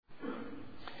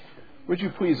Would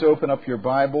you please open up your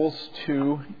Bibles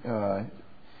to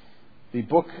the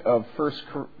book of First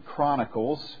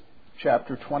Chronicles,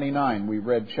 chapter 29. We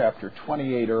read chapter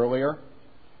 28 earlier.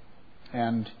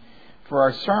 And for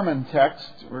our sermon text,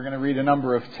 we're going to read a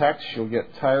number of texts. You'll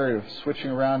get tired of switching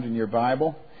around in your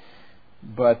Bible.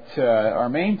 But our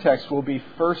main text will be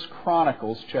First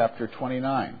Chronicles, chapter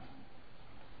 29.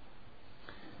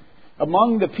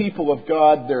 Among the people of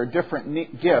God, there are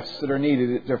different gifts that are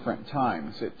needed at different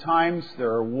times. At times, there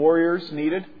are warriors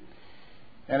needed,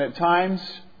 and at times,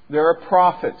 there are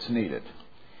prophets needed.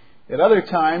 At other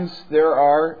times, there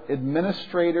are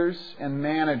administrators and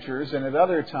managers, and at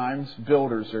other times,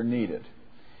 builders are needed.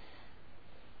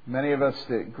 Many of us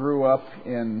that grew up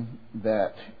in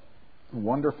that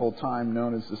wonderful time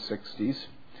known as the 60s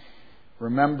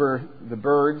remember the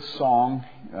Byrds song,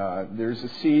 There's a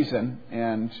Season,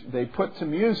 and they put to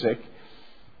music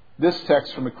this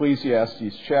text from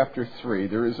Ecclesiastes chapter 3.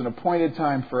 There is an appointed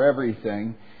time for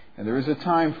everything, and there is a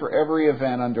time for every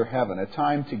event under heaven, a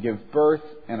time to give birth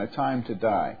and a time to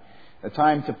die, a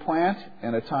time to plant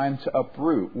and a time to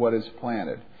uproot what is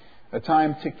planted, a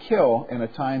time to kill and a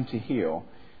time to heal,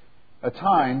 a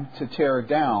time to tear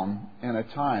down and a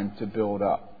time to build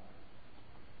up.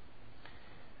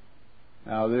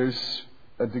 Now, there's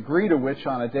a degree to which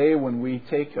on a day when we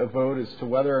take a vote as to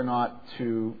whether or not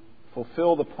to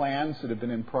fulfill the plans that have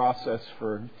been in process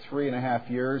for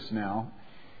 3.5 years now,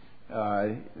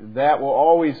 that will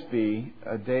always be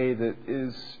a day that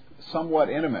is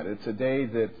somewhat intimate. It's a day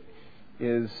that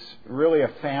is really a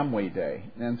family day.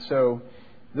 And so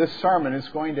this sermon is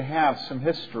going to have some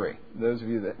history. Those of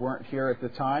you that weren't here at the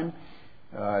time,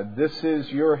 this is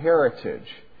your heritage.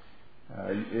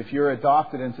 If you're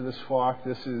adopted into this flock,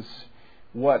 this is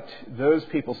what those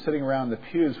people sitting around the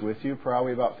pews with you,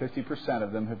 probably about 50%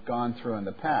 of them, have gone through in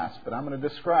the past. But I'm going to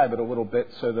describe it a little bit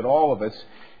so that all of us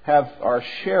have our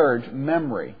shared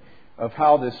memory of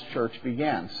how this church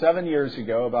began. 7 years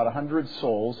ago, about 100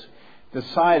 souls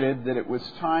decided that it was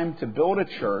time to build a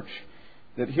church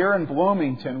that here in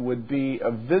Bloomington would be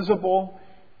a visible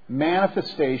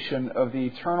manifestation of the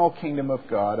eternal kingdom of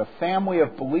God, a family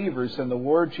of believers in the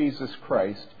Lord Jesus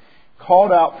Christ,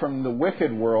 called out from the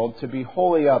wicked world to be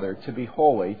wholly other, to be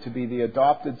holy, to be the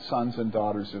adopted sons and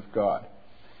daughters of God.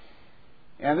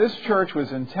 And this church was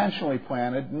intentionally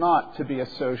planted not to be a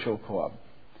social club.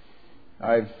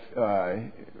 I've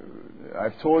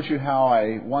told you how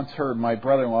I once heard my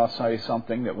brother-in-law say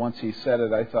something that once he said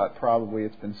it, I thought probably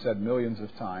it's been said millions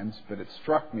of times, but it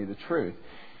struck me the truth.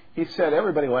 He said,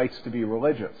 everybody likes to be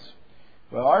religious.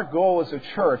 Well, our goal as a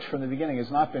church from the beginning has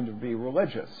not been to be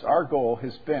religious. Our goal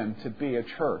has been to be a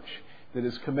church that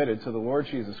is committed to the Lord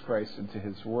Jesus Christ and to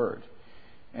His Word.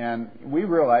 And we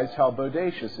realize how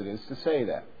bodacious it is to say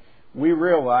that. We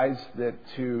realize that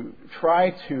to try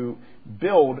to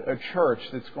build a church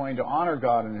that's going to honor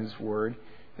God and His Word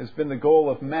has been the goal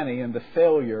of many and the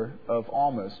failure of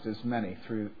almost as many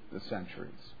through the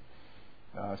centuries.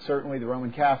 Certainly the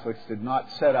Roman Catholics did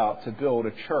not set out to build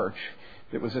a church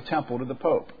that was a temple to the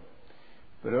Pope.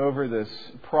 But over this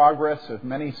progress of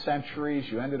many centuries,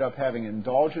 you ended up having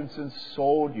indulgences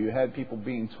sold. You had people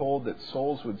being told that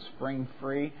souls would spring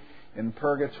free in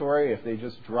purgatory if they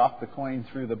just dropped the coin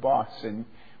through the box. And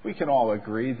we can all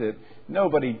agree that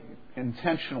nobody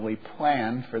intentionally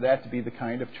planned for that to be the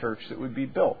kind of church that would be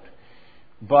built.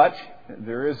 But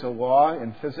there is a law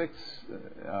in physics.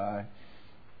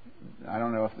 I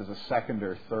don't know if there's a second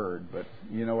or third, but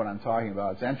you know what I'm talking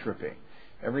about. It's entropy.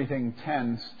 Everything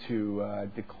tends to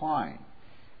decline.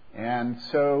 And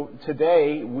so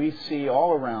today we see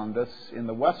all around us in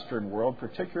the Western world,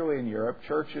 particularly in Europe,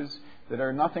 churches that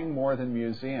are nothing more than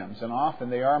museums. And often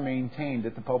they are maintained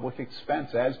at the public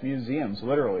expense as museums,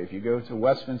 literally. If you go to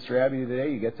Westminster Abbey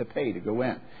today, you get to pay to go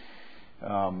in.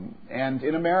 And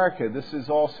in America, this is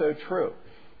also true.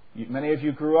 Many of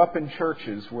you grew up in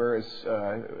churches, whereas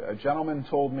a gentleman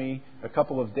told me a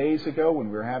couple of days ago when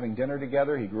we were having dinner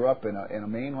together, he grew up in a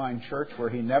mainline church where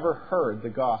he never heard the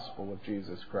gospel of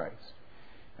Jesus Christ.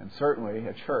 And certainly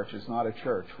a church is not a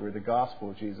church where the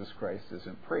gospel of Jesus Christ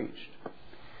isn't preached.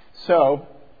 So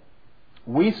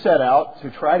we set out to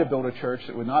try to build a church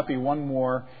that would not be one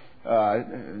more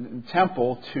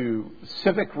temple to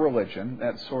civic religion,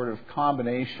 that sort of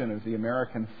combination of the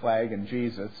American flag and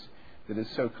Jesus that is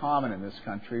so common in this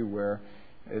country, where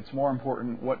it's more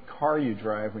important what car you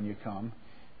drive when you come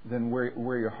than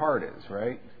where your heart is,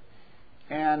 right?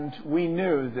 And we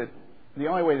knew that the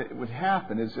only way that it would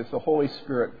happen is if the Holy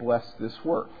Spirit blessed this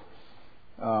work.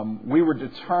 We were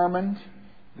determined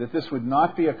that this would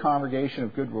not be a congregation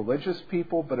of good religious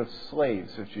people, but of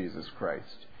slaves of Jesus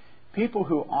Christ. People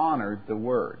who honored the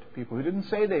Word. People who didn't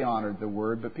say they honored the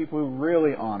Word, but people who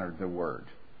really honored the Word.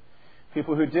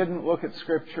 People who didn't look at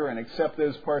Scripture and accept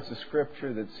those parts of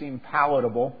Scripture that seemed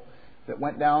palatable, that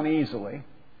went down easily.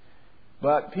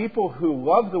 But people who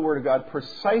loved the Word of God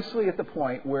precisely at the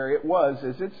point where it was,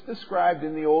 as it's described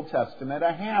in the Old Testament,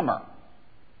 a hammer,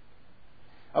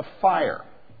 a fire.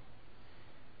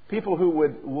 People who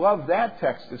would love that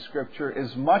text of Scripture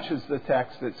as much as the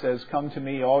text that says, "Come to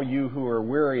me, all you who are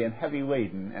weary and heavy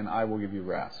laden, and I will give you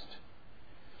rest."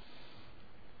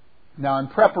 Now, in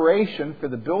preparation for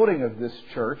the building of this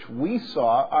church, we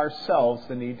saw ourselves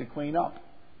the need to clean up.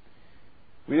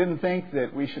 We didn't think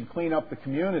that we should clean up the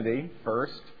community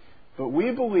first, but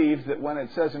we believed that when it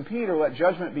says in Peter, "Let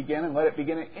judgment begin, and let it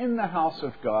begin in the house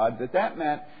of God," that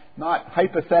meant not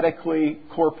hypothetically,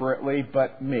 corporately,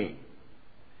 but me.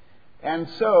 And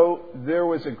so there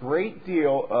was a great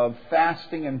deal of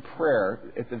fasting and prayer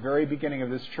at the very beginning of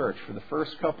this church for the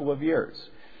first couple of years.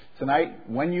 Tonight,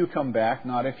 when you come back,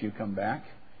 not if you come back,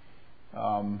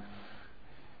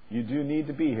 you do need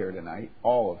to be here tonight,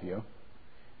 all of you.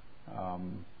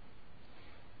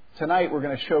 Tonight we're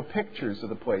going to show pictures of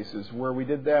the places where we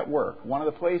did that work. One of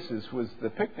the places was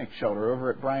the picnic shelter over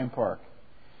at Bryan Park.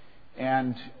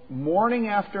 And morning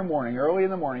after morning, early in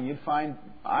the morning, you'd find,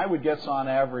 I would guess on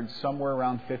average, somewhere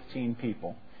around 15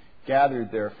 people gathered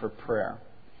there for prayer.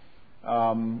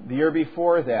 The year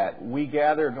before that, we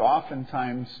gathered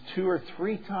oftentimes 2 or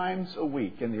 3 times a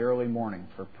week in the early morning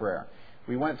for prayer.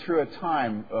 We went through a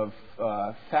time of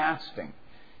fasting.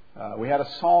 We had a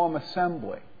solemn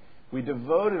assembly. We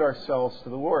devoted ourselves to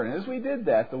the Lord. And as we did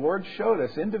that, the Lord showed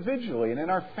us individually and in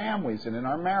our families and in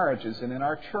our marriages and in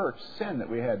our church sin that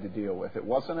we had to deal with. It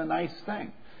wasn't a nice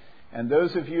thing. And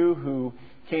those of you who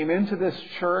came into this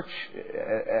church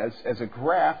as a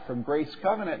graft from Grace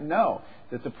Covenant know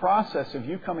that the process of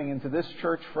you coming into this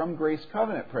church from Grace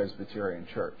Covenant Presbyterian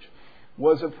Church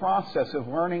was a process of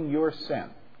learning your sin,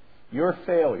 your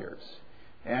failures.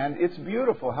 And it's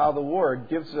beautiful how the Lord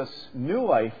gives us new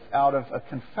life out of a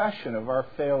confession of our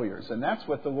failures. And that's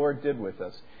what the Lord did with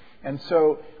us. And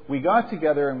so we got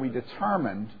together and we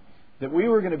determined that we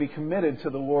were going to be committed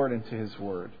to the Lord and to His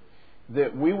Word.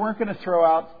 That we weren't going to throw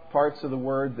out parts of the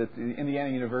Word that the Indiana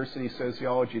University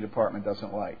Sociology Department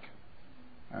doesn't like.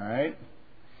 All right?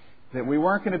 That we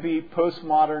weren't going to be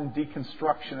postmodern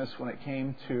deconstructionists when it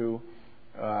came to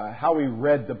how we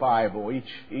read the Bible,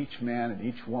 each man and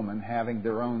each woman having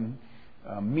their own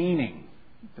meaning,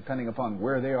 depending upon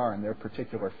where they are in their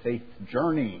particular faith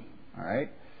journey. All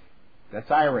right, that's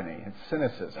irony. It's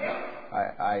cynicism.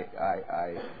 I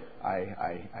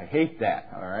hate that.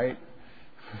 All right,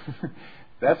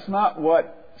 that's not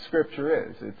what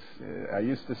Scripture is. I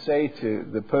used to say to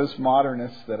the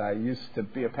postmodernists that I used to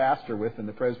be a pastor with in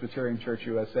the Presbyterian Church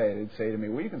USA, they'd say to me,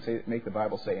 "Well, you can make the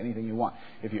Bible say anything you want.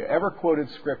 If you ever quoted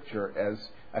Scripture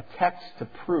as a text to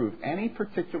prove any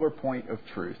particular point of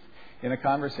truth in a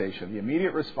conversation, the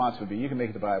immediate response would be, you can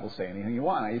make the Bible say anything you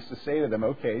want." I used to say to them,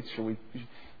 "Okay,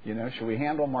 should we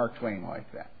handle Mark Twain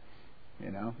like that?"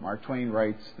 Mark Twain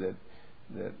writes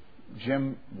that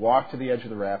Jim walked to the edge of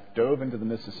the raft, dove into the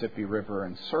Mississippi River,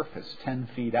 and surfaced 10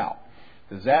 feet out.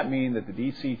 Does that mean that the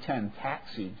DC-10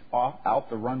 taxied out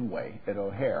the runway at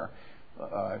O'Hare,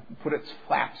 put its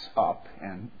flaps up,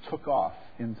 and took off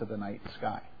into the night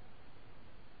sky?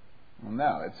 Well,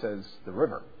 no, it says the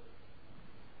river.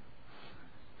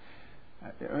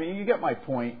 I mean, you get my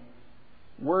point.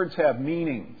 Words have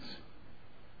meanings.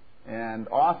 And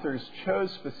authors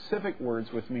chose specific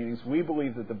words with meanings. We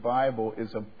believe that the Bible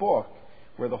is a book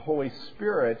where the Holy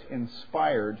Spirit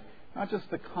inspired not just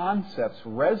the concepts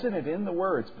resident in the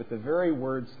words, but the very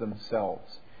words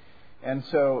themselves. And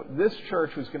so this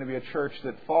church was going to be a church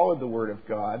that followed the Word of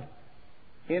God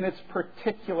in its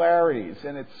particularities,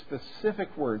 in its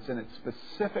specific words, in its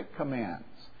specific commands.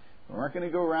 We weren't going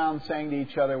to go around saying to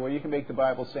each other, "Well, you can make the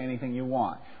Bible say anything you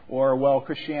want." Or, "Well,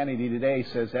 Christianity today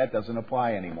says that doesn't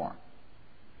apply anymore."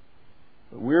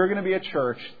 But we're going to be a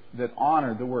church that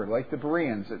honored the Word. Like the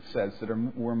Bereans, it says, that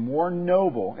were more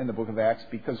noble in the book of Acts.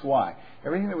 Because why?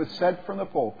 Everything that was said from the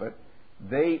pulpit,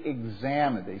 they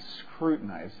examined, they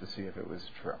scrutinized to see if it was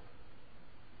true.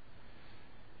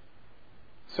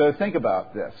 So think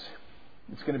about this.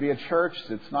 It's going to be a church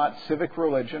that's not civic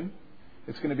religion.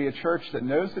 It's going to be a church that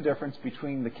knows the difference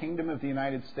between the kingdom of the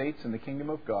United States and the kingdom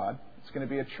of God. It's going to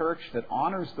be a church that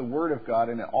honors the Word of God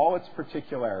in all its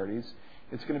particularities.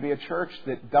 It's going to be a church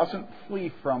that doesn't flee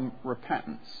from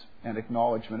repentance and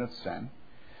acknowledgement of sin.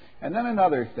 And then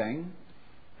another thing,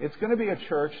 it's going to be a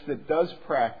church that does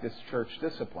practice church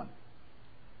discipline.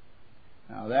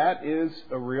 Now that is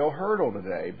a real hurdle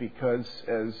today because,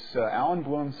 as Alan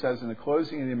Bloom says in The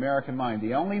Closing of the American Mind,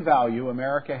 the only value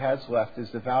America has left is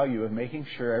the value of making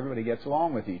sure everybody gets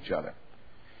along with each other.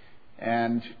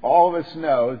 And all of us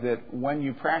know that when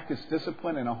you practice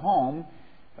discipline in a home,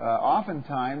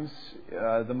 oftentimes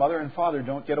the mother and father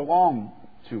don't get along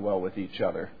too well with each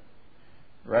other,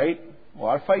 right? A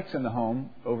lot of fights in the home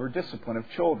over discipline of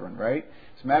children, right?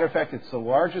 As a matter of fact, it's the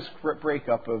largest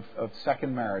breakup of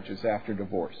second marriages after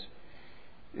divorce,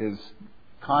 is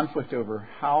conflict over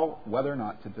whether or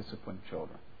not to discipline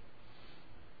children.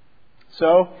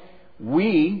 So,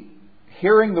 we,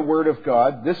 hearing the Word of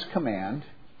God, this command,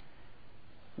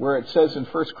 where it says in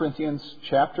 1 Corinthians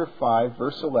chapter 5,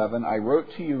 verse 11, I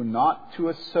wrote to you not to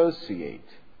associate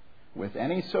with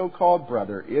any so-called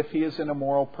brother if he is an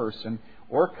immoral person,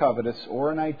 or covetous, or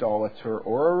an idolater,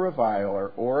 or a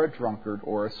reviler, or a drunkard,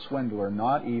 or a swindler,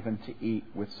 not even to eat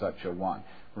with such a one.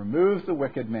 Remove the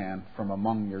wicked man from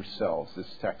among yourselves.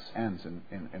 This text ends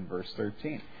in verse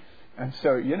 13. And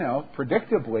so,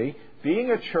 predictably,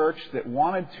 being a church that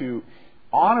wanted to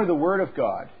honor the Word of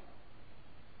God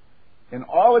in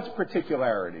all its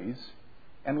particularities,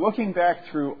 and looking back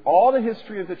through all the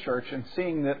history of the church and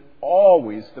seeing that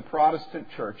always the Protestant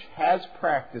church has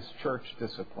practiced church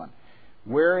discipline,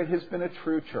 where it has been a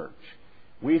true church,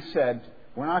 we said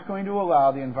we're not going to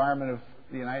allow the environment of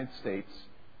the United States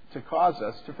to cause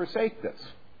us to forsake this.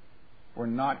 We're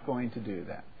not going to do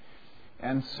that.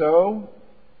 And so,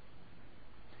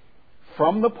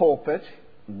 from the pulpit,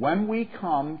 when we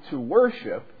come to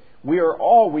worship, we are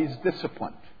always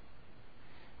disciplined.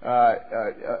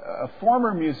 A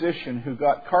former musician who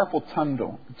got carpal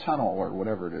tunnel or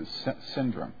whatever it is,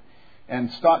 syndrome,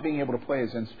 and stopped being able to play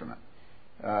his instrument,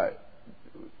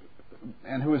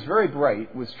 and who was very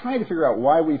bright, was trying to figure out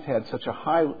why we've had such a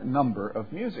high number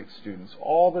of music students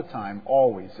all the time,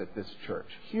 always at this church.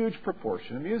 Huge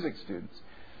proportion of music students.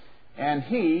 And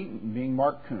he, being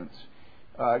Mark Kuntz,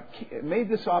 made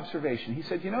this observation. He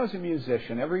said, as a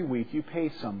musician, every week you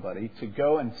pay somebody to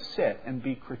go and sit and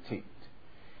be critiqued.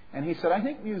 And he said, I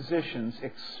think musicians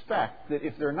expect that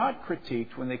if they're not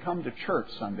critiqued when they come to church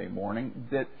Sunday morning,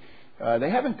 that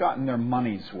they haven't gotten their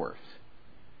money's worth.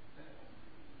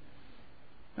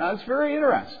 Now, it's very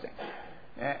interesting.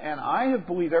 And I have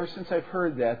believed ever since I've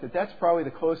heard that that's probably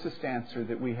the closest answer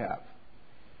that we have.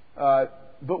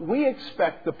 But we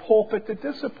expect the pulpit to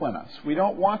discipline us. We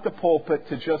don't want the pulpit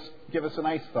to just give us a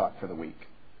nice thought for the week.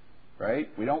 Right?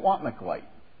 We don't want McLight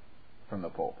from the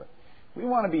pulpit. We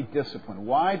want to be disciplined.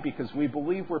 Why? Because we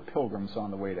believe we're pilgrims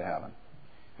on the way to heaven.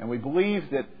 And we believe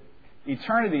that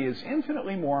eternity is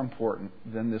infinitely more important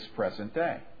than this present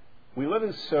day. We live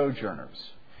as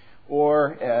sojourners.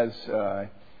 Or, as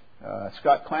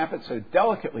Scott Clampett so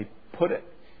delicately put it,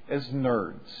 as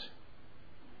nerds.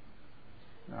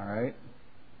 All right?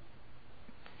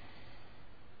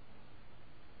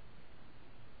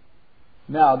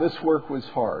 Now, this work was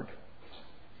hard.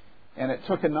 And it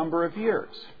took a number of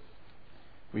years.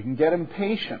 We can get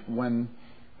impatient when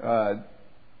the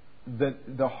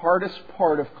hardest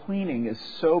part of cleaning is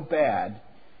so bad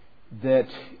that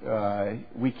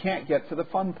we can't get to the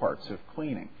fun parts of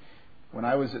cleaning. When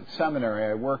I was at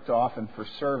seminary, I worked often for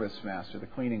Service Master, the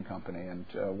cleaning company, and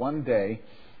one day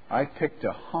I picked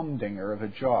a humdinger of a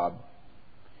job.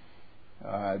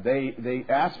 They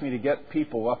asked me to get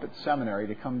people up at seminary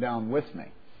to come down with me.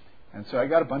 And so I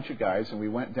got a bunch of guys, and we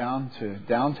went down to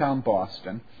downtown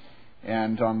Boston.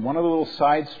 And on one of the little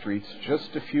side streets,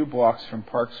 just a few blocks from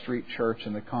Park Street Church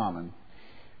in the Common,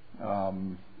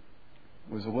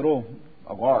 was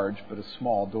a large but a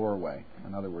small doorway.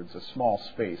 In other words, a small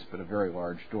space but a very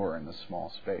large door in the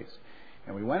small space.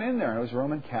 And we went in there, and it was a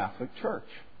Roman Catholic church.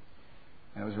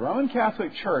 And it was a Roman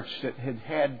Catholic church that had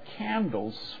had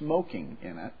candles smoking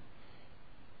in it.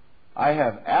 I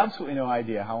have absolutely no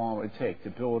idea how long it would take to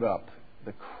build up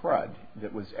the crud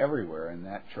that was everywhere in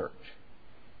that church.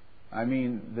 I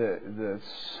mean, the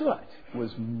soot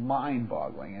was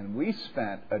mind-boggling. And we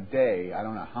spent a day, I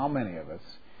don't know how many of us,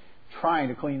 trying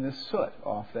to clean the soot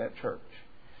off that church.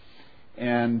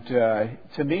 And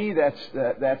to me, that's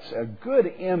a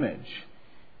good image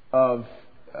of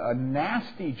a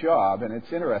nasty job, and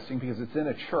it's interesting because it's in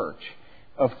a church,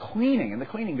 of cleaning. And the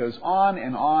cleaning goes on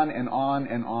and on and on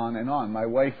and on and on. My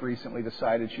wife recently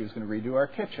decided she was going to redo our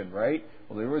kitchen, right?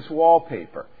 Well, there was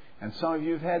wallpaper. And some of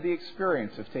you have had the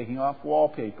experience of taking off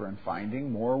wallpaper and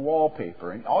finding more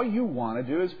wallpaper. And all you want to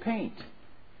do is paint.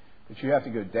 But you have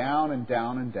to go down and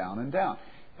down and down and down.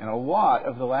 And a lot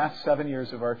of the last 7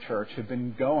 years of our church have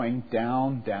been going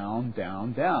down, down,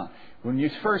 down, down. When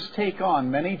you first take on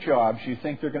many jobs, you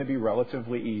think they're going to be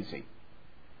relatively easy.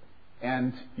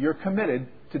 and you're committed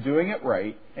to doing it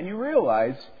right, and you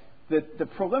realize that the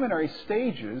preliminary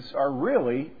stages are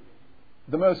really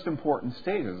the most important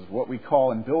stages, what we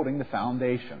call in building the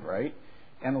foundation, right?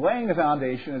 And laying the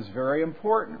foundation is very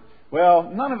important.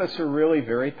 Well, none of us are really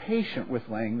very patient with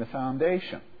laying the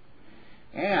foundation.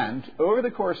 And over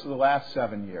the course of the last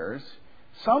 7 years,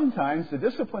 sometimes the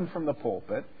discipline from the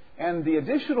pulpit and the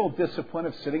additional discipline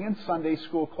of sitting in Sunday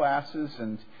school classes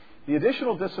and the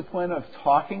additional discipline of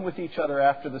talking with each other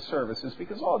after the services,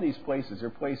 because all these places are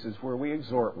places where we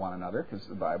exhort one another, because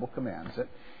the Bible commands it,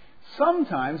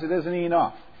 sometimes it isn't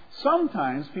enough.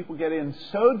 Sometimes people get in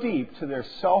so deep to their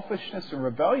selfishness and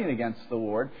rebellion against the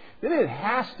Lord that it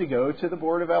has to go to the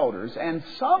board of elders. And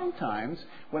sometimes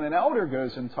when an elder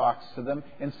goes and talks to them,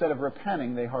 instead of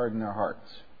repenting, they harden their hearts.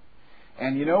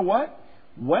 And you know what?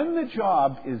 When the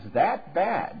job is that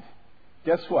bad,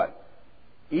 guess what?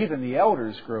 Even the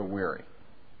elders grow weary.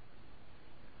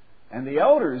 And the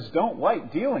elders don't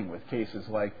like dealing with cases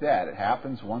like that. It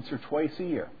happens once or twice a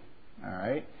year. All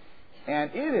right?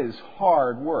 And it is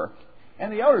hard work.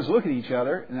 And the elders look at each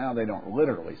other. Now, they don't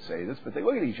literally say this, but they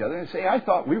look at each other and say, I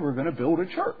thought we were going to build a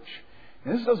church.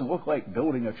 And this doesn't look like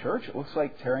building a church. It looks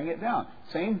like tearing it down.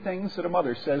 Same things that a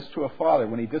mother says to a father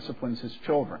when he disciplines his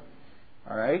children.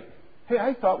 All right? Hey,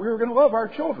 I thought we were going to love our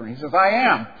children. He says, I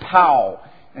am. Pow.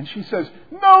 And she says,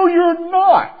 no, you're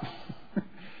not.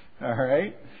 All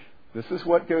right? This is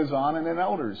what goes on in an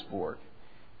elders board.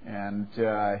 And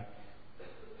I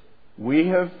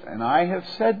have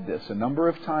said this a number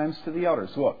of times to the elders.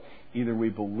 Look, either we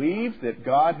believe that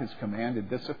God has commanded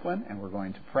discipline and we're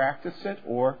going to practice it,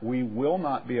 or we will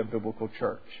not be a biblical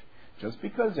church. Just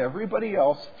because everybody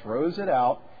else throws it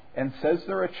out and says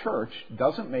they're a church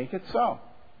doesn't make it so.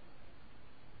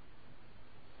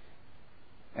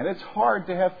 And it's hard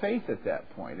to have faith at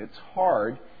that point. It's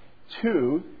hard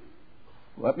to,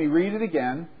 let me read it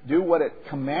again, do what it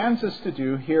commands us to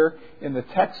do here in the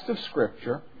text of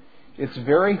Scripture. It's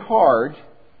very hard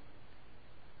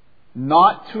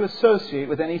not to associate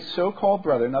with any so-called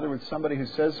brother, in other words, somebody who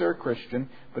says they're a Christian,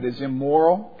 but is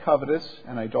immoral, covetous,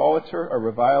 an idolater, a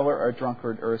reviler, a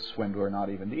drunkard, or a swindler, not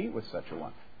even to eat with such a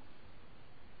one.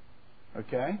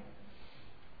 Okay?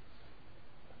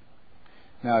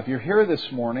 Now, if you're here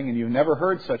this morning and you've never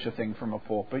heard such a thing from a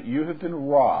pulpit, you have been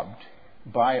robbed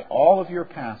by all of your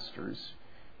pastors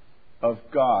of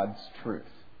God's truth.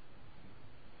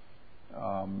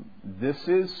 This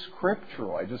is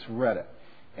scriptural. I just read it.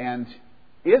 And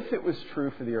if it was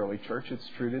true for the early church, it's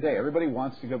true today. Everybody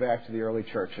wants to go back to the early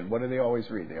church. And what do they always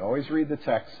read? They always read the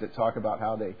texts that talk about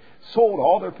how they sold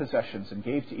all their possessions and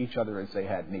gave to each other as they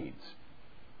had needs.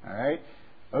 All right?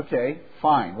 Okay,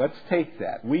 fine. Let's take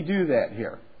that. We do that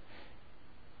here.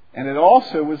 And it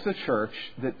also was the church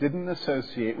that didn't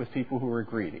associate with people who were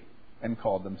greedy and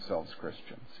called themselves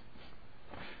Christians.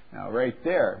 Now, right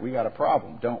there, we got a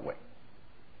problem, don't we?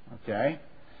 Okay?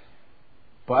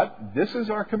 But this is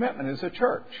our commitment as a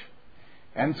church.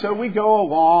 And so we go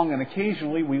along, and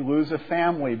occasionally we lose a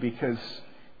family because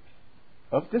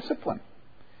of discipline.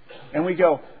 And we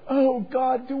go, oh,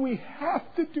 God, do we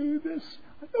have to do this?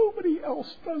 Nobody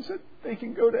else does it. They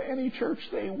can go to any church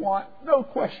they want, no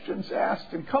questions asked,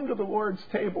 and come to the Lord's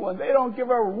table, and they don't give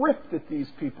a rip that these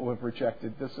people have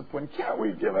rejected discipline. Can't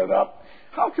we give it up?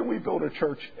 How can we build a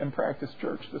church and practice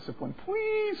church discipline?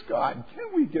 Please, God,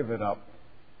 can we give it up?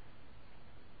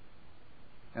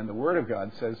 And the Word of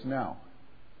God says no.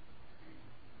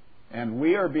 And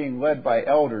we are being led by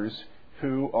elders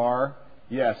who are,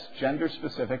 yes,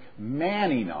 gender-specific,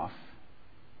 man enough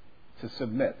to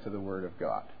submit to the Word of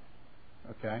God.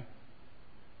 Okay?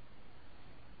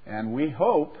 And we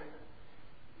hope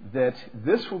that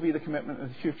this will be the commitment of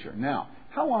the future. Now,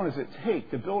 how long does it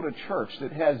take to build a church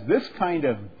that has this kind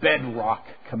of bedrock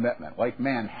commitment, like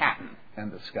Manhattan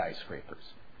and the skyscrapers?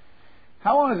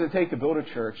 How long does it take to build a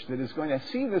church that is going to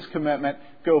see this commitment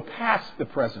go past the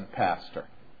present pastor?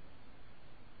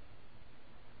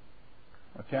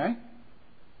 Okay?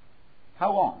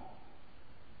 How long?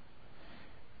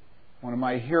 One of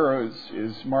my heroes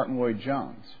is Martin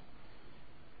Lloyd-Jones.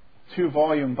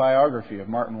 2-volume biography of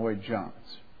Martin Lloyd-Jones.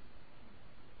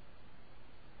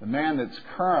 The man that's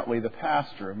currently the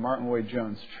pastor of Martin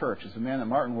Lloyd-Jones' church is a man that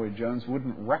Martin Lloyd-Jones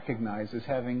wouldn't recognize as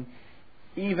having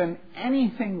even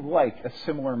anything like a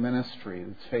similar ministry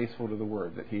that's faithful to the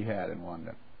Word that he had in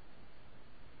London.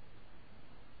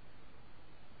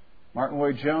 Martin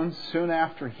Lloyd-Jones, soon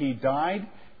after he died,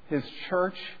 his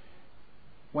church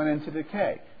went into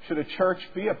decay. Should a church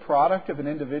be a product of an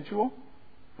individual?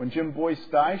 When Jim Boyce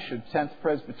dies, should 10th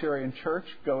Presbyterian Church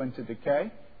go into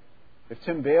decay? If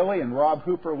Tim Bailey and Rob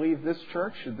Hooper leave this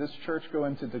church, should this church go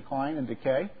into decline and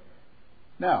decay?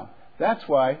 No, that's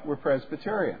why we're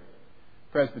Presbyterian.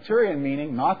 Presbyterian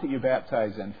meaning not that you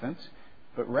baptize infants,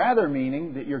 but rather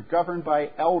meaning that you're governed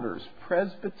by elders,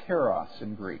 presbyteros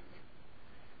in Greek.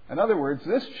 In other words,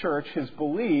 this church has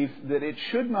believed that it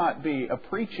should not be a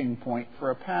preaching point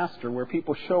for a pastor where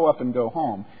people show up and go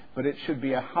home, but it should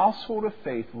be a household of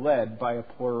faith led by a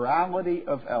plurality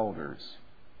of elders.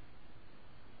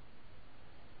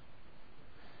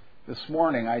 This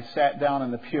morning I sat down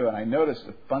in the pew and I noticed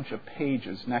a bunch of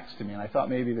pages next to me, and I thought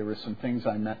maybe there were some things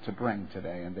I meant to bring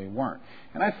today, and they weren't.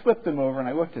 And I flipped them over and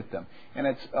I looked at them, and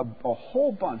it's a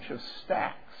whole bunch of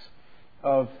stacks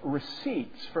of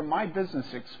receipts from my business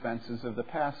expenses of the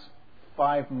past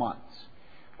 5 months,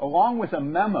 along with a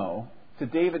memo to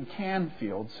David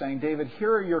Canfield saying, David,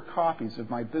 here are your copies of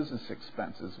my business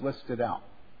expenses listed out.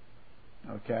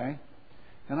 Okay?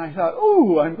 And I thought,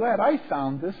 ooh, I'm glad I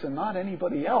found this and not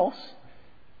anybody else.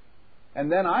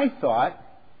 And then I thought,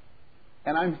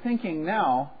 and I'm thinking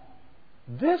now,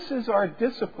 this is our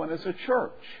discipline as a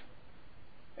church.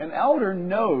 An elder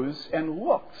knows and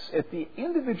looks at the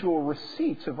individual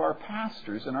receipts of our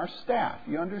pastors and our staff.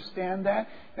 You understand that?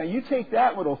 Now you take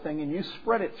that little thing and you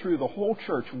spread it through the whole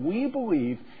church. We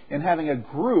believe in having a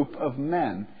group of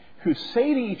men who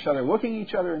say to each other, looking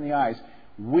each other in the eyes,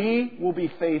 we will be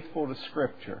faithful to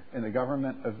Scripture in the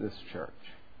government of this church.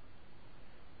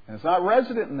 And it's not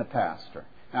resident in the pastor.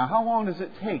 Now, how long does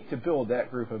it take to build that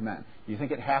group of men? Do you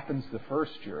think it happens the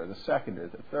first year or the second or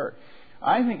the third?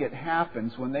 I think it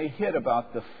happens when they hit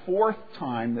about the 4th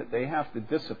time that they have to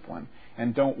discipline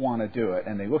and don't want to do it,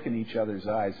 and they look in each other's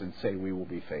eyes and say, we will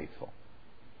be faithful.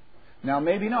 Now,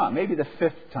 maybe not. Maybe the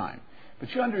 5th time.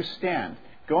 But you understand,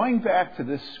 going back to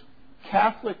this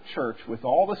Catholic Church with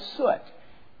all the soot,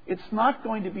 it's not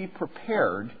going to be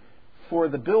prepared for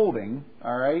the building,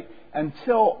 all right,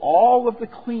 until all of the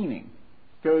cleaning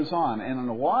goes on. And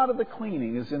a lot of the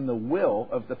cleaning is in the will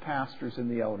of the pastors and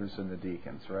the elders and the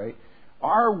deacons, right?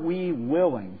 Are we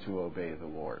willing to obey the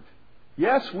Lord?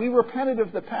 Yes, we repented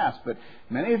of the past, but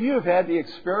many of you have had the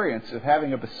experience of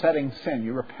having a besetting sin.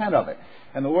 You repent of it.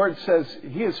 And the Lord says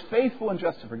He is faithful and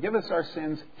just to forgive us our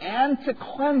sins and to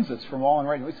cleanse us from all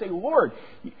unrighteousness. We say, Lord,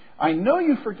 I know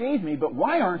you forgave me, but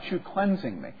why aren't you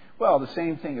cleansing me? Well, the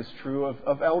same thing is true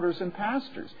of elders and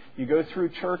pastors. You go through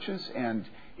churches, and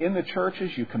in the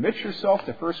churches you commit yourself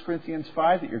to 1 Corinthians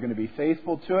 5 that you're going to be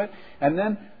faithful to it. And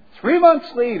then 3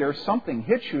 months later, something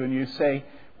hits you and you say,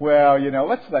 well,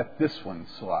 let's let this one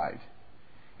slide.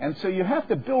 And so you have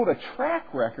to build a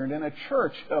track record in a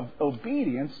church of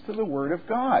obedience to the Word of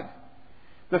God.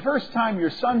 The first time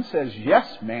your son says, yes,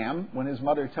 ma'am, when his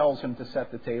mother tells him to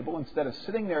set the table, instead of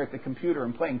sitting there at the computer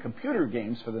and playing computer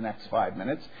games for the next 5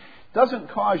 minutes, doesn't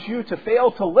cause you to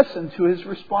fail to listen to his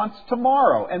response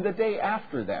tomorrow and the day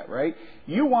after that, right?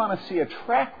 You want to see a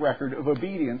track record of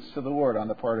obedience to the Lord on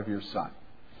the part of your son.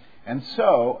 And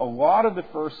so, a lot of the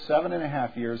first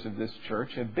 7.5 years of this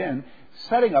church have been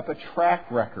setting up a track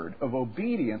record of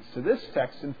obedience to this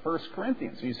text in 1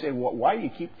 Corinthians. So you say, well, why do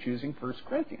you keep choosing 1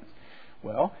 Corinthians?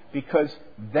 Well, because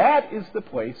that is the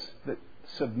place that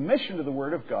submission to the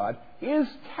Word of God is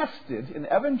tested in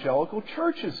evangelical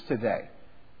churches today.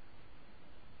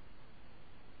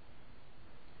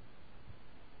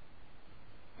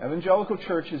 Evangelical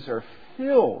churches are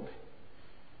filled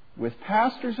with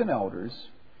pastors and elders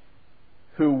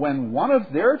who, when one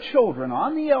of their children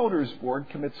on the elders' board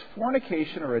commits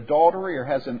fornication or adultery or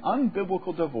has an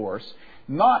unbiblical divorce,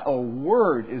 not a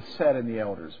word is said in the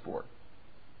elders' board.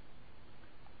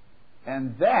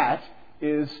 And that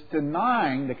is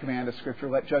denying the command of Scripture,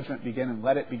 let judgment begin and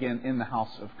let it begin in the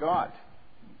house of God.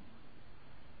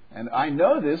 And I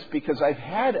know this because I've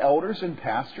had elders and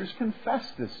pastors confess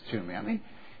this to me. I mean,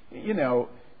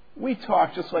 we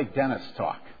talk just like dentists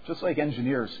talk, just like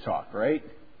engineers talk, right?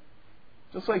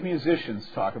 Just like musicians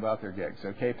talk about their gigs,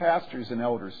 okay? Pastors and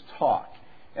elders talk.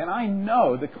 And I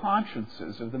know the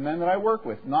consciences of the men that I work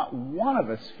with. Not one of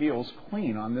us feels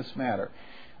clean on this matter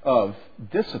of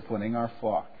disciplining our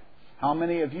flock. How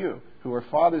many of you who are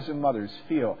fathers and mothers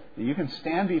feel that you can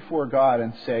stand before God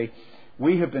and say,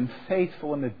 we have been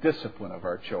faithful in the discipline of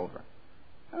our children?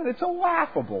 I mean, it's a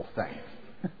laughable thing.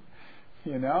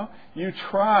 You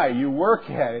try, you work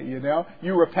at it,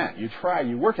 you repent. You try,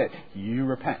 you work at it, you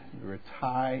repent. You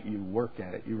retire, you work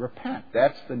at it, you repent.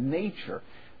 That's the nature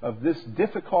of this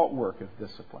difficult work of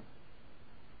discipline.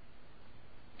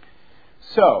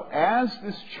 So, as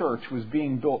this church was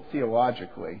being built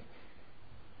theologically,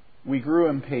 we grew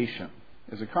impatient.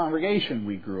 As a congregation,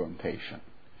 we grew impatient.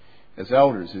 As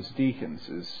elders, as deacons,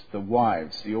 as the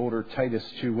wives, the older Titus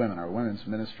 2 women, our women's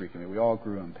ministry committee, we all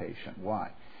grew impatient.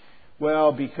 Why?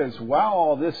 Well, because while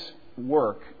all this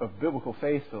work of biblical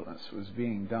faithfulness was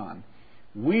being done.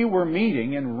 We were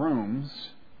meeting in rooms,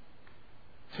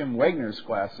 Tim Wagner's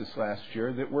class this last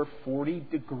year, that were 40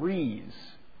 degrees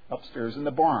upstairs in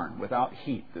the barn without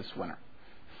heat this winter.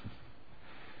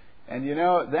 And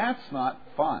that's not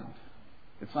fun.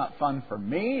 It's not fun for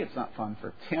me. It's not fun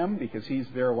for Tim because he's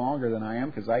there longer than I am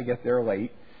because I get there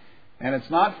late. And it's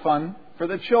not fun for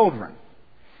the children.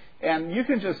 And you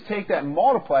can just take that and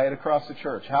multiply it across the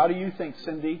church. How do you think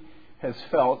Cindy has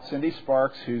felt, Cindy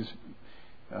Sparks, who's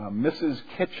Mrs.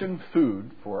 Kitchen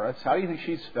Food for us, how do you think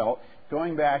she's felt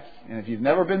going back? And if you've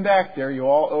never been back there, you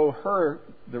all owe her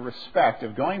the respect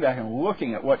of going back and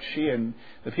looking at what she and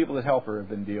the people that help her have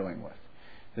been dealing with.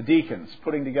 The deacons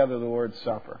putting together the Lord's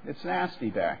Supper. It's nasty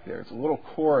back there. It's a little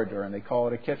corridor and they call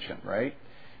it a kitchen, right?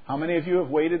 How many of you have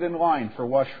waited in line for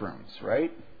washrooms,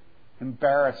 right?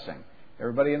 Embarrassing.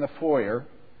 Everybody in the foyer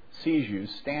sees you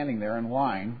standing there in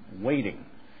line waiting,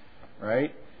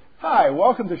 right? Hi,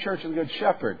 welcome to Church of the Good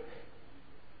Shepherd.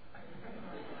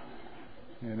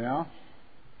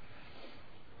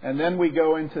 And then we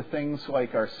go into things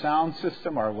like our sound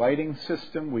system, our lighting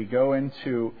system. We go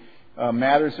into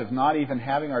matters of not even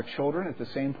having our children at the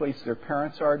same place their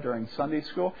parents are during Sunday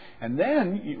school. And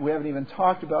then we haven't even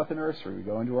talked about the nursery. We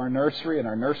go into our nursery, and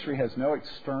our nursery has no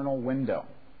external window.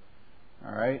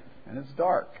 All right? And it's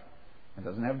dark. It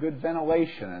doesn't have good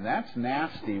ventilation. And that's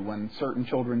nasty when certain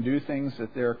children do things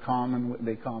that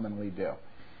they commonly do.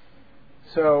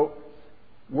 So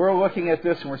we're looking at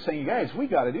this and we're saying, you guys, we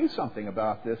got to do something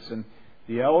about this. And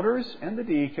the elders and the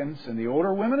deacons and the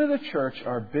older women of the church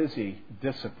are busy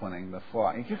disciplining the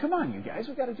flock. Come on, you guys,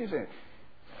 we got to do something.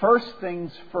 First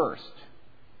things first.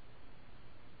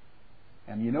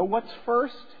 And you know what's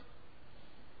first?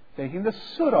 Taking the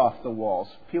soot off the walls,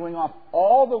 peeling off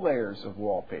all the layers of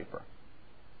wallpaper.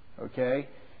 Okay?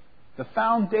 The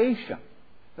foundation.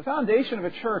 The foundation of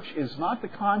a church is not the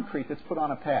concrete that's put on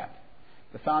a pad.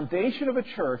 The foundation of a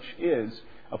church is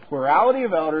a plurality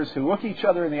of elders who look each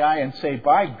other in the eye and say,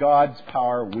 by God's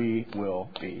power, we will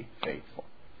be faithful.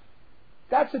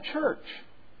 That's a church.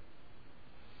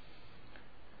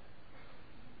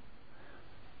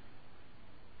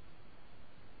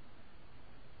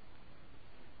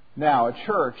 Now, a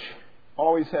church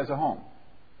always has a home.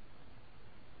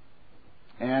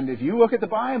 And if you look at the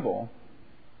Bible,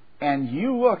 and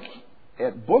you look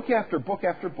at book after book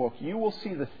after book, you will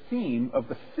see the theme of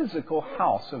the physical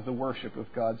house of the worship of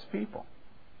God's people.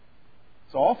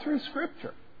 It's all through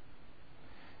Scripture.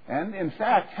 And in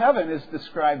fact, heaven is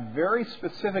described very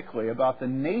specifically about the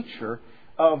nature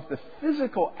of the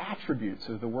physical attributes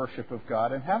of the worship of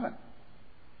God in heaven.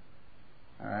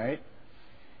 All right?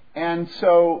 And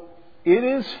so it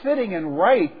is fitting and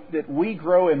right that we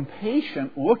grow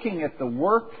impatient looking at the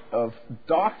work of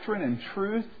doctrine and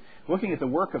truth, looking at the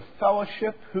work of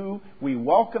fellowship, who we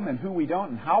welcome and who we don't,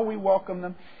 and how we welcome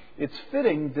them. It's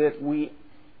fitting that we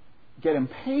get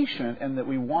impatient and that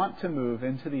we want to move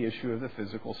into the issue of the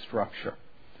physical structure.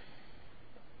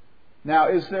 Now,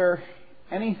 is there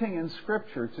anything in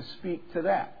Scripture to speak to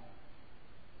that?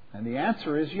 And the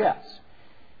answer is yes.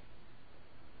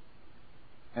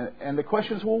 And the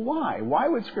question is, well, why? Why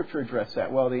would Scripture address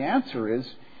that? Well, the answer is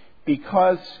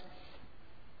because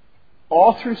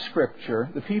all through Scripture,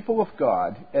 the people of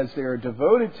God, as they are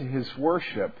devoted to His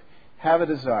worship, have a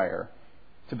desire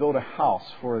to build a house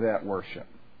for that worship.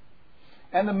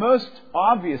 And the most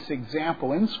obvious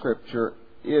example in Scripture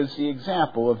is the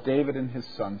example of David and his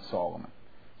son Solomon.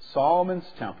 Solomon's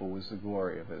temple was the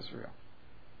glory of Israel.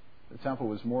 The temple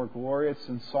was more glorious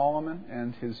than Solomon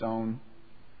and his own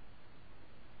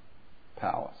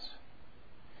palace.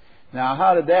 Now,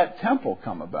 how did that temple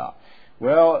come about?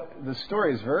 Well, the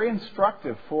story is very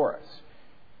instructive for us.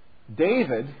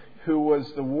 David, who was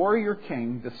the warrior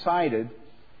king, decided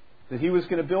that he was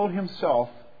going to build himself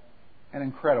an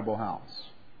incredible house.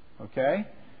 Okay?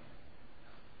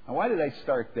 Now, why did I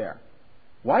start there?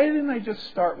 Why didn't I just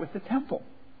start with the temple?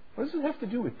 What does it have to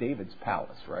do with David's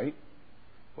palace, right?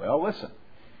 Well, listen.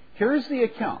 Here's the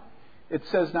account. It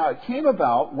says, now it came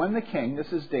about when the king,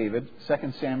 this is David,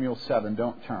 2 Samuel 7,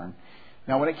 don't turn.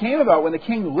 Now when it came about when the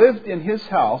king lived in his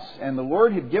house, and the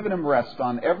Lord had given him rest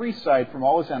on every side from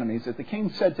all his enemies, that the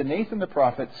king said to Nathan the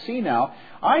prophet, see now,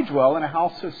 I dwell in a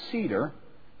house of cedar,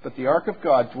 but the ark of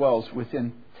God dwells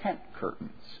within tent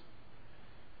curtains.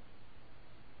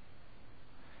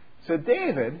 So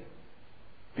David,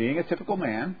 being a typical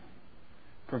man,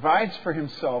 provides for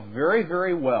himself very,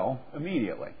 very well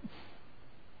immediately.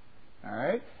 All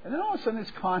right? And then all of a sudden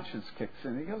his conscience kicks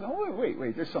in. He goes, oh,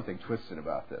 wait, there's something twisted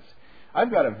about this. I've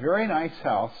got a very nice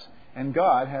house, and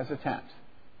God has a tent.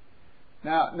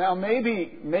 Now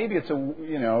maybe it's a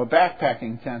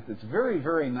backpacking tent that's very,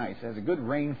 very nice. It has a good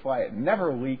rain fly. It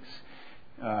never leaks,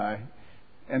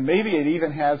 and maybe it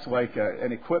even has like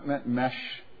an equipment mesh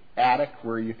attic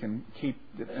where you can keep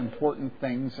important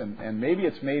things. And maybe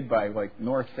it's made by like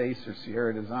North Face or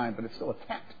Sierra Design, but it's still a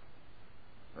tent,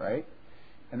 right?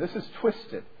 And this is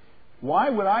twisted. Why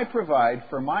would I provide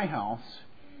for my house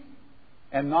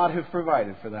and not have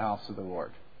provided for the house of the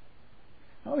Lord?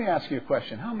 Let me ask you a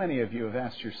question. How many of you have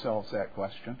asked yourselves that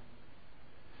question?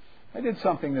 I did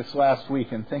something this last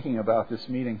week in thinking about this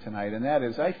meeting tonight, and that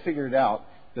is I figured out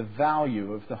the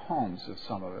value of the homes of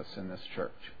some of us in this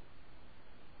church.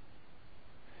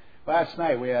 Last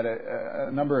night we had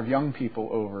a number of young people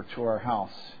over to our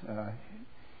house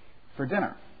for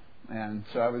dinner. And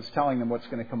so I was telling them what's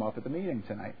going to come up at the meeting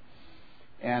tonight.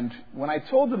 And when I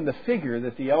told them the figure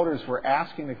that the elders were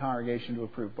asking the congregation to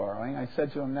approve borrowing, I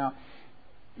said to them, now,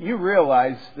 you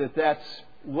realize that that's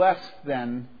less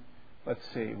than, let's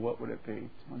see, what would it be?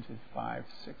 1, 2, 5,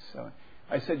 6, 7.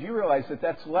 I said, you realize that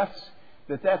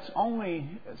that's only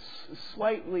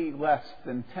slightly less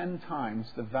than 10 times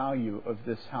the value of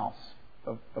this house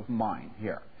of mine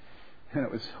here. And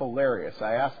it was hilarious.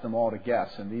 I asked them all to guess,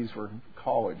 and these were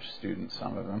college students,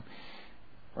 some of them,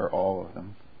 or all of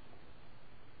them.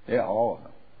 Yeah, all of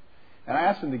them. And I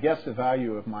asked them to guess the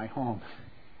value of my home,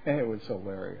 and it was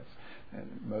hilarious. And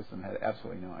most of them had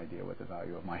absolutely no idea what the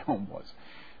value of my home was.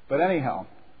 But anyhow,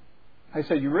 I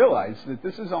said, you realize that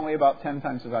this is only about 10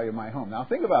 times the value of my home. Now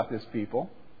think about this, people.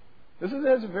 This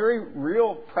has a very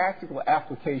real practical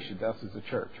application to us as a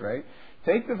church, right?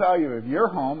 Take the value of your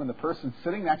home and the person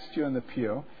sitting next to you in the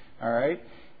pew, all right,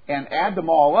 and add them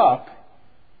all up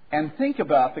and think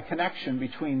about the connection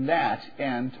between that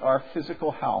and our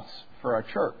physical house for our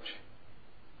church.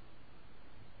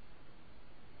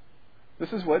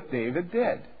 This is what David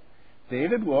did.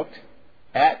 David looked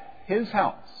at his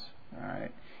house, all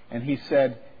right, and he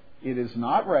said, it is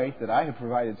not right that I have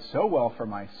provided so well for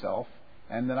myself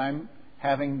and that I'm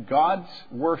having God's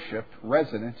worship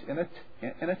resident in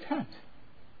a tent.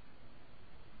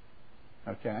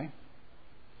 Okay?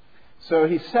 So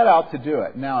he set out to do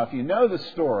it. Now, if you know the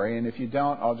story, and if you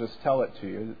don't, I'll just tell it to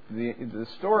you. The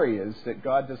story is that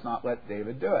God does not let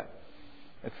David do it.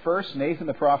 At first, Nathan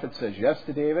the prophet says yes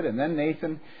to David, and then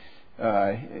Nathan,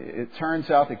 it turns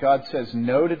out that God says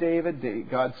no to David.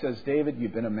 God says, David,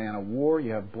 you've been a man of war.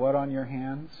 You have blood on your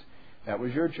hands. That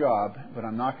was your job, but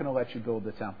I'm not going to let you build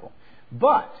the temple.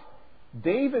 But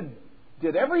David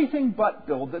did everything but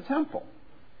build the temple.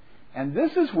 And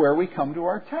this is where we come to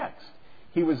our text.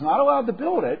 He was not allowed to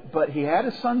build it, but he had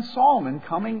his son Solomon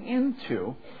coming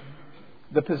into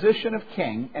the position of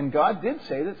king, and God did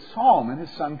say that Solomon, his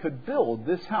son, could build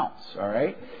this house, all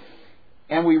right?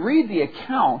 And we read the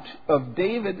account of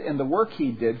David and the work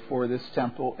he did for this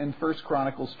temple in 1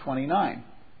 Chronicles 29.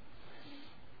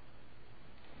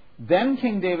 Then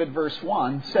King David, verse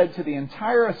 1, said to the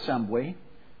entire assembly,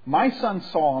 my son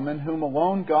Solomon, whom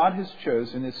alone God has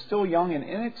chosen, is still young and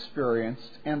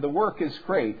inexperienced, and the work is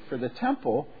great, for the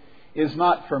temple is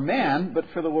not for man, but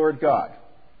for the Lord God.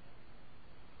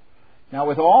 Now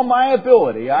with all my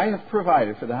ability I have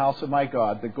provided for the house of my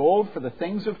God the gold for the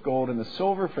things of gold, and the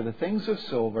silver for the things of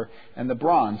silver, and the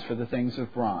bronze for the things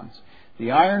of bronze,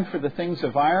 the iron for the things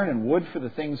of iron, and wood for the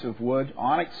things of wood,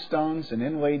 onyx stones and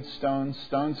inlaid stones,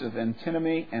 stones of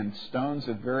antimony, and stones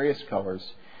of various colors,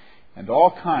 and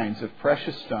all kinds of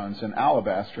precious stones and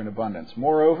alabaster in abundance.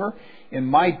 Moreover, in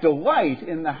my delight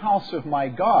in the house of my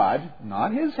God,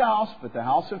 not his house, but the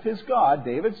house of his God,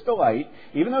 David's delight,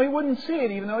 even though he wouldn't see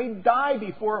it, even though he'd die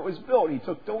before it was built, he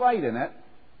took delight in it.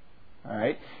 All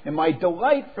right? In my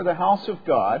delight for the house of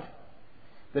God,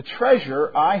 the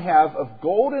treasure I have of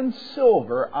gold and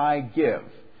silver I give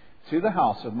to the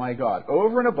house of my God,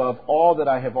 over and above all that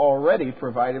I have already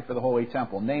provided for the holy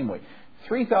temple, namely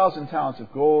 3,000 talents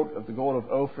of gold, of the gold of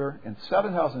Ophir, and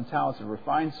 7,000 talents of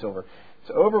refined silver,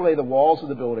 to overlay the walls of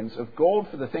the buildings, of gold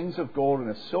for the things of gold, and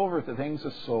of silver for the things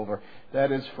of silver,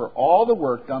 that is, for all the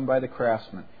work done by the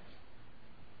craftsmen.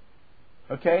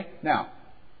 Okay? Now,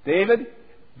 David,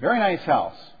 very nice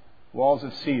house, walls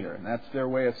of cedar, and that's their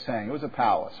way of saying it was a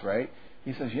palace, right?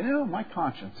 He says, my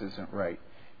conscience isn't right,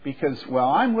 because while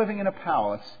I'm living in a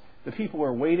palace, the people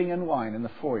are waiting in line in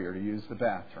the foyer to use the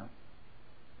bathroom.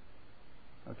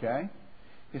 Okay?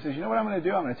 He says, you know what I'm going to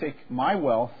do? I'm going to take my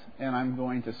wealth and I'm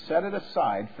going to set it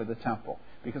aside for the temple,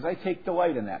 because I take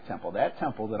delight in that temple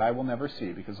that I will never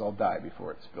see because I'll die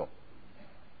before it's built.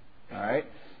 All right?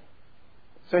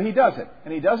 So he does it,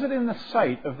 and he does it in the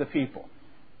sight of the people.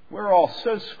 We're all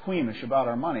so squeamish about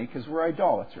our money because we're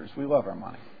idolaters. We love our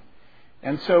money.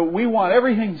 And so we want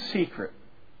everything secret.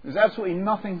 There's absolutely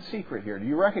nothing secret here. Do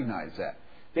you recognize that?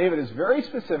 David is very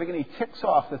specific, and he ticks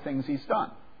off the things he's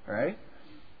done. All right?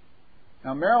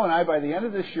 Now, Meryl and I, by the end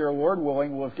of this year, Lord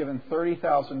willing, will have given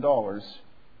 $30,000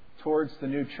 towards the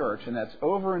new church, and that's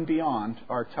over and beyond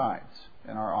our tithes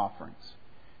and our offerings.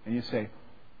 And you say,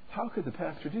 how could the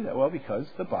pastor do that? Well, because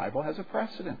the Bible has a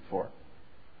precedent for it.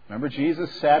 Remember, Jesus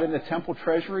sat in the temple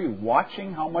treasury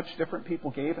watching how much different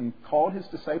people gave and called his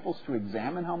disciples to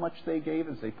examine how much they gave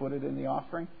as they put it in the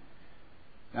offering.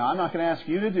 Now, I'm not going to ask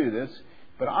you to do this,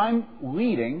 but I'm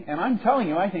leading, and I'm telling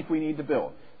you I think we need to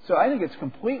build. So I think it's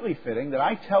completely fitting that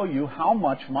I tell you how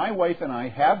much my wife and I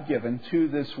have given to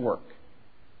this work.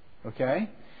 Okay?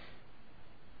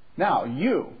 Now,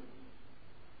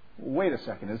 wait a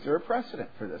second, is there a precedent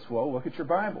for this? Well, look at your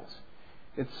Bibles.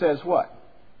 It says what?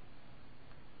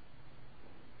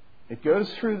 It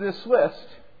goes through this list,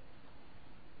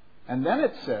 and then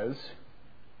it says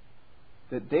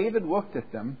that David looked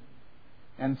at them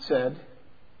and said,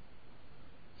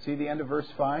 see the end of verse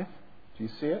 5? Do you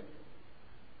see it?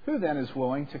 Who then is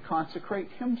willing to consecrate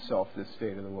himself this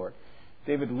day to the Lord?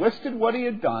 David listed what he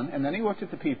had done, and then he looked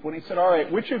at the people and he said, all right,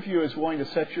 which of you is willing to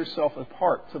set yourself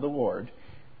apart to the Lord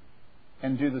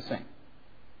and do the same?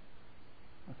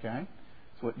 Okay?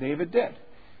 That's what David did.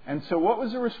 And so what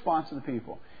was the response of the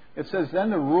people? It says, then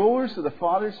the rulers of the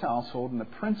father's household and the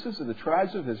princes of the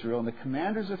tribes of Israel and the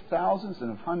commanders of thousands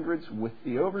and of hundreds with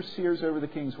the overseers over the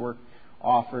king's work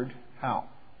offered how?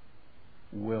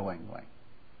 Willingly.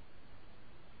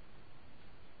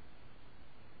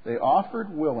 They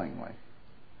offered willingly.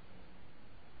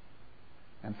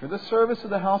 And for the service of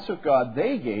the house of God,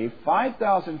 they gave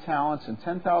 5,000 talents and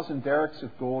 10,000 derricks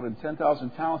of gold and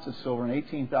 10,000 talents of silver and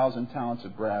 18,000 talents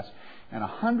of brass and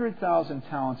 100,000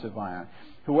 talents of iron.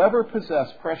 Whoever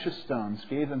possessed precious stones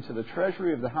gave them to the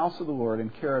treasury of the house of the Lord in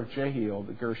care of Jehiel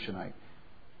the Gershonite.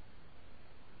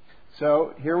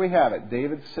 So here we have it.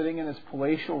 David's sitting in his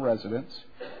palatial residence,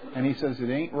 and he says,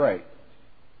 it ain't right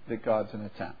that God's in a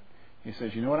tent. He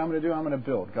says, you know what I'm going to do? I'm going to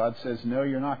build. God says, no,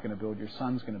 you're not going to build. Your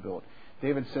son's going to build.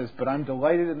 David says, but I'm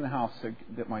delighted in the house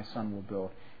that my son will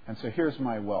build. And so here's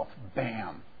my wealth.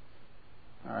 Bam.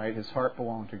 All right, his heart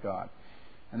belonged to God.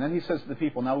 And then he says to the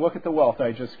people, now look at the wealth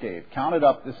I just gave. Count it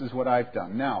up. This is what I've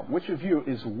done. Now, which of you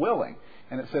is willing?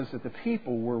 And it says that the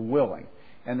people were willing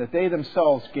and that they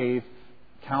themselves gave,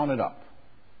 counted up.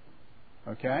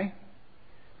 Okay?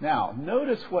 Now,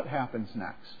 notice what happens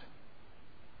next.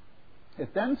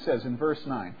 It then says in verse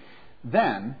 9,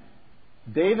 then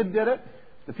David did it,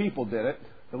 the people did it,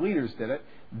 the leaders did it.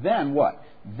 Then what?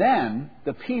 Then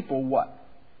the people what?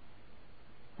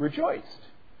 Rejoiced.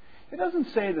 It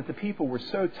doesn't say that the people were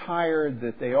so tired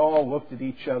that they all looked at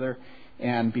each other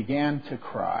and began to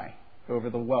cry over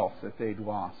the wealth that they'd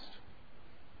lost.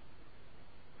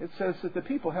 It says that the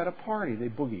people had a party. They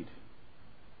boogied.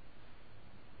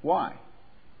 Why?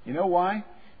 You know why?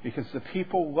 Because the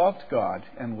people loved God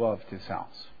and loved His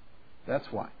house.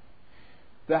 That's why.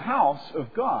 The house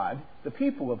of God, the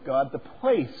people of God, the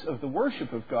place of the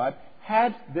worship of God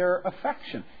had their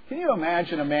affection. Can you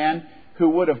imagine a man who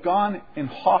would have gone in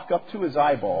hawk up to his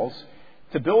eyeballs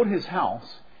to build his house,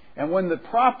 and when the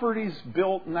property's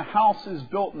built and the house is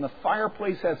built and the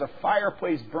fireplace has a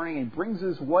fireplace burning, he brings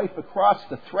his wife across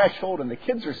the threshold and the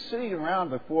kids are sitting around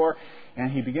the floor,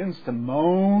 and he begins to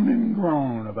moan and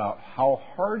groan about how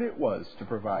hard it was to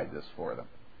provide this for them.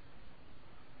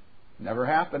 Never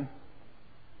happened.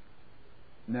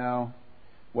 No.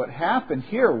 What happened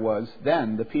here was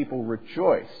then the people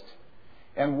rejoiced.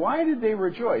 And why did they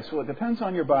rejoice? Well, it depends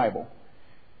on your Bible.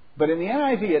 But in the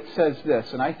NIV it says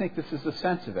this, and I think this is the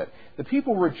sense of it. The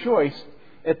people rejoiced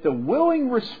at the willing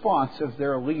response of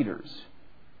their leaders.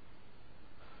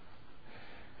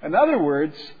 In other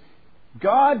words,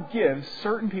 God gives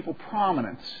certain people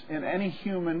prominence in any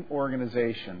human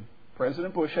organization.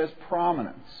 President Bush has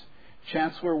prominence.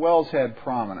 Chancellor Wells had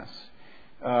prominence.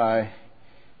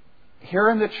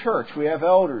 Here in the church, we have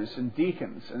elders and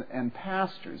deacons and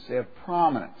pastors. They have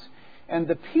prominence. And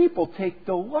the people take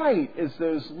delight as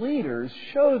those leaders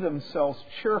show themselves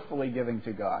cheerfully giving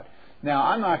to God. Now,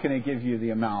 I'm not going to give you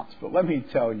the amounts, but let me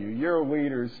tell you, your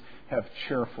leaders have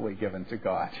cheerfully given to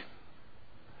God.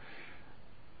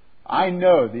 I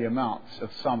know the amounts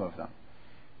of some of them.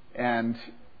 And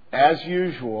as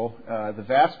usual, the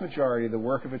vast majority of the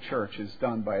work of a church is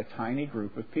done by a tiny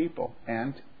group of people.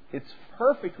 And it's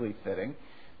perfectly fitting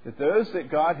that those that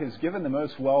God has given the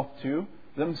most wealth to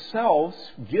themselves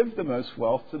give the most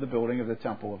wealth to the building of the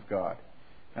temple of God.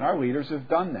 And our leaders have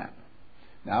done that.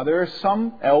 Now, there are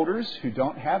some elders who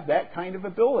don't have that kind of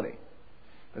ability.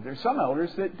 But there are some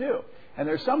elders that do. And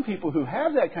there are some people who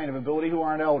have that kind of ability who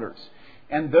aren't elders.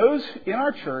 And those in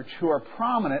our church who are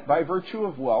prominent by virtue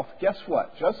of wealth, guess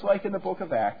what? Just like in the book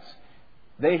of Acts,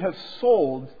 they have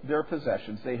sold their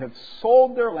possessions. They have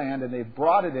sold their land and they've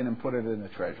brought it in and put it in the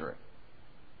treasury.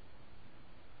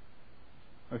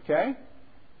 Okay?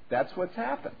 That's what's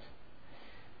happened.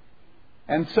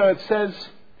 And so it says,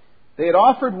 they had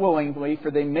offered willingly, for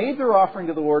they made their offering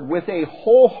to the Lord with a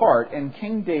whole heart, and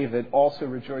King David also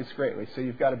rejoiced greatly. So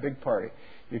you've got a big party.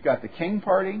 You've got the king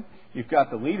partying, you've got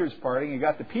the leaders partying, you've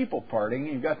got the people partying,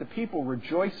 and you've got the people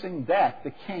rejoicing that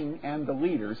the king and the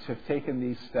leaders have taken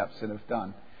these steps and have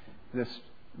done this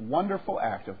wonderful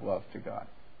act of love to God.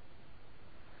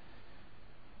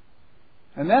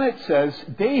 And then it says,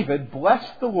 David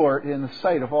blessed the Lord in the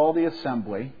sight of all the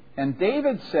assembly. And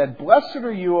David said, Blessed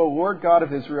are you, O Lord God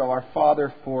of Israel, our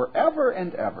Father, forever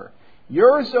and ever.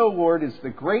 Yours, O Lord, is the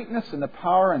greatness and the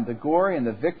power and the glory and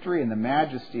the victory and the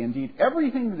majesty. Indeed,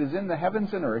 everything that is in the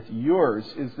heavens and earth, yours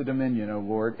is the dominion, O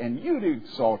Lord, and you do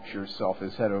exalt yourself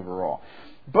as head over all.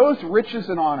 Both riches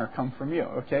and honor come from you.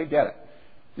 Okay, get it.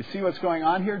 You see what's going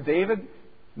on here? David,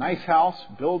 nice house,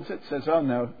 builds it, says, oh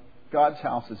no, God's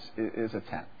house is a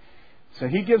tent. So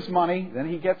he gives money, then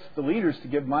he gets the leaders to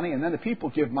give money, and then the people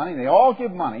give money. They all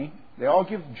give money. They all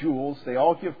give jewels. They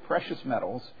all give precious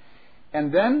metals.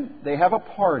 And then they have a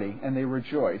party and they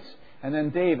rejoice. And then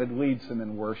David leads them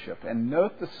in worship. And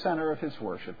note the center of his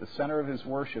worship. The center of his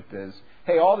worship is,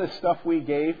 hey, all this stuff we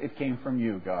gave, it came from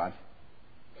you, God.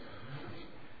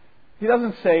 He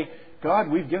doesn't say, God,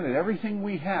 we've given it everything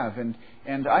we have,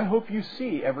 and I hope you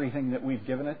see everything that we've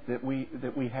given it, that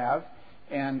we have,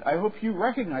 and I hope you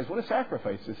recognize what a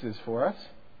sacrifice this is for us.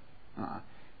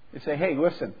 You say, hey,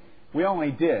 listen, we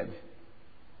only did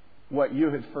what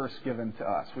you had first given to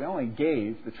us. We only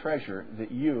gave the treasure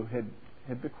that you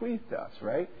had bequeathed to us,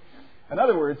 right? In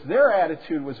other words, their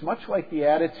attitude was much like the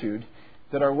attitude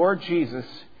that our Lord Jesus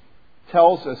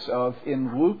tells us of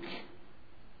in Luke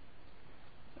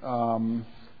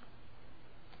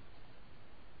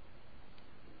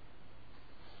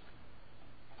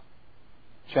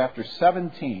chapter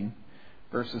 17,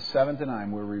 verses 7 to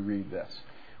 9, where we read this.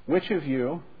 Which of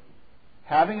you,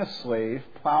 having a slave,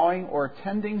 plowing or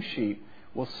tending sheep,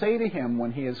 will say to him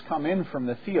when he has come in from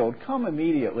the field, Come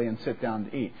immediately and sit down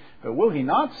to eat? But will he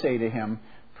not say to him,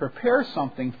 Prepare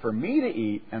something for me to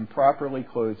eat, and properly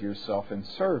clothe yourself, and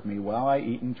serve me while I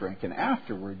eat and drink, and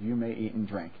afterward you may eat and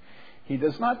drink? He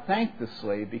does not thank the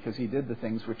slave because he did the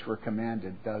things which were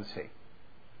commanded, does he?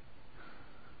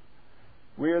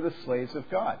 We are the slaves of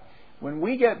God. When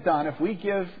we get done, if we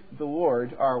give the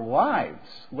Lord our lives,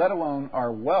 let alone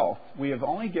our wealth, we have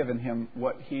only given Him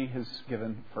what He has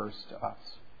given first to us.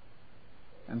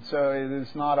 And so it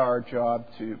is not our job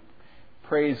to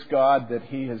praise God that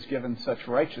He has given such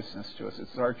righteousness to us.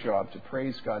 It's our job to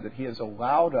praise God that He has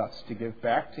allowed us to give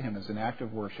back to Him as an act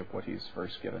of worship what He has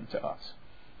first given to us.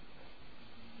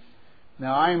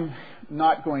 Now, I'm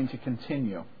not going to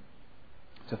continue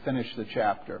to finish the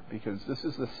chapter, because this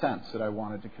is the sense that I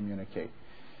wanted to communicate.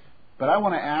 But I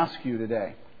want to ask you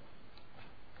today,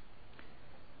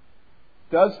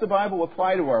 does the Bible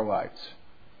apply to our lives?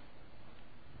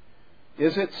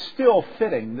 Is it still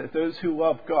fitting that those who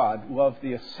love God love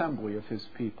the assembly of His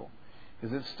people?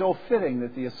 Is it still fitting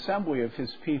that the assembly of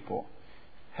His people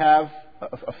have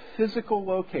a physical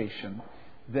location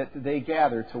that they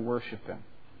gather to worship in?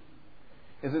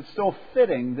 Is it still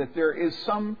fitting that there is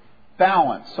some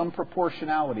balance, some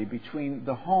proportionality between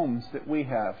the homes that we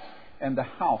have and the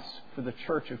house for the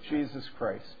Church of Jesus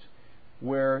Christ,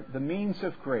 where the means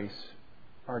of grace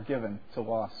are given to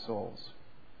lost souls?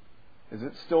 Is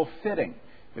it still fitting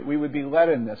that we would be led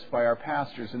in this by our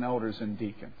pastors and elders and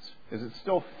deacons? Is it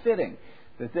still fitting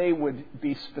that they would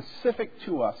be specific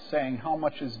to us, saying how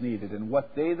much is needed and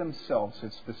what they themselves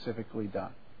have specifically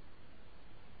done?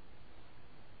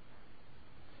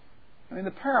 I mean,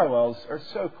 the parallels are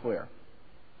so clear.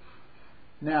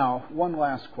 Now, one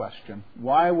last question.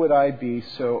 Why would I be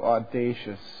so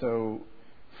audacious, so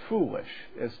foolish,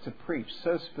 as to preach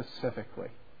so specifically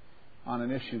on an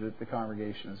issue that the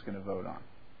congregation is going to vote on?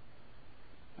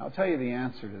 I'll tell you the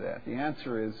answer to that. The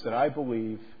answer is that I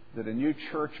believe that a new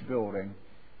church building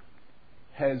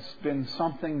has been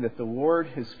something that the Lord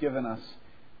has given us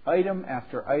item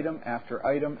after item after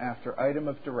item after item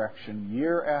of direction,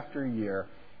 year after year,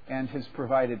 and has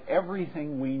provided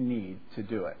everything we need to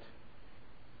do it.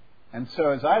 And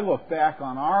so as I look back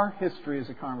on our history as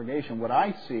a congregation, what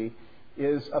I see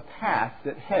is a path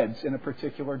that heads in a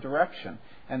particular direction.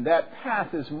 And that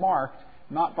path is marked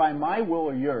not by my will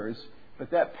or yours,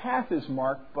 but that path is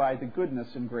marked by the goodness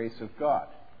and grace of God.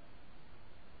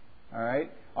 All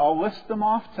right? I'll list them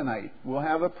off tonight. We'll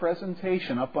have a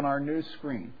presentation up on our new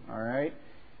screen. All right?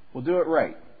 We'll do it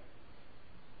right.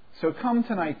 So come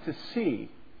tonight to see.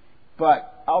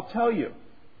 But I'll tell you,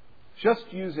 just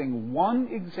using one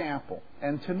example,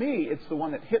 and to me, it's the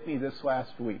one that hit me this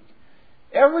last week.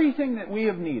 Everything that we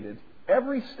have needed,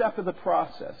 every step of the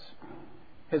process,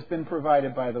 has been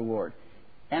provided by the Lord.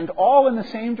 And all in the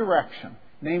same direction,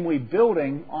 namely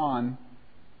building on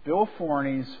Bill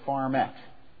Forney's farmette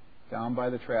down by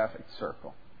the traffic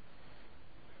circle.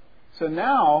 So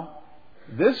now,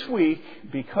 this week,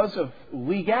 because of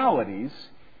legalities,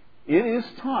 it is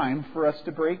time for us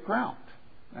to break ground.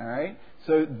 All right?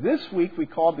 So this week we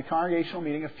called the congregational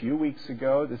meeting a few weeks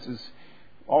ago. This has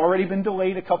already been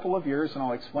delayed a couple of years, and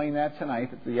I'll explain that tonight.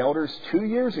 But the elders 2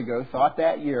 years ago thought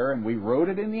that year, and we wrote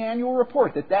it in the annual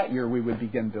report that year we would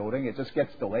begin building. It just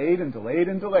gets delayed and delayed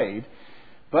and delayed.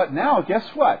 But now, guess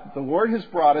what? The Lord has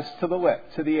brought us to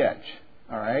the edge.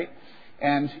 All right?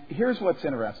 And here's what's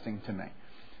interesting to me.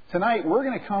 Tonight we're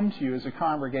going to come to you as a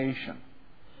congregation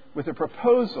with a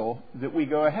proposal that we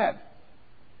go ahead.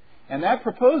 And that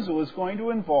proposal is going to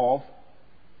involve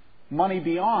money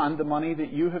beyond the money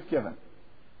that you have given.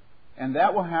 And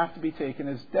that will have to be taken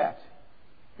as debt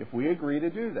if we agree to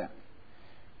do that.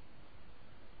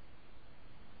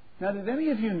 Now, did any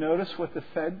of you notice what the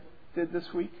Fed did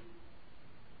this week?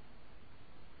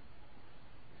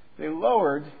 They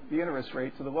lowered the interest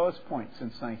rate to the lowest point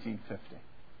since 1950.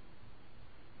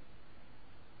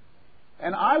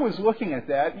 And I was looking at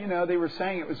that. You know, they were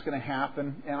saying it was going to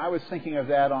happen, and I was thinking of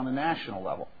that on a national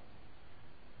level.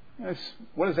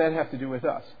 What does that have to do with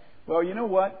us? Well, you know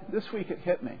what? This week it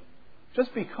hit me.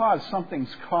 Just because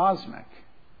something's cosmic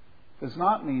does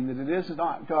not mean that it is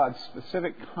not God's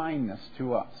specific kindness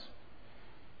to us.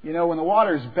 You know, when the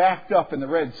waters backed up in the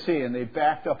Red Sea and they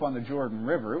backed up on the Jordan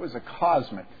River, it was a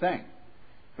cosmic thing.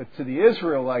 But to the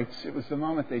Israelites, it was the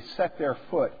moment they set their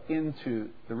foot into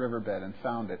the riverbed and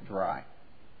found it dry.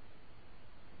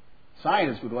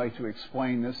 Scientists would like to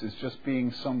explain this as just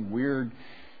being some weird,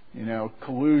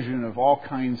 collusion of all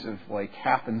kinds of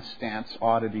happenstance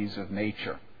oddities of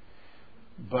nature.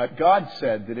 But God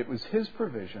said that it was His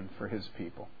provision for His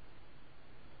people.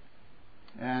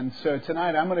 And so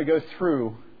tonight I'm going to go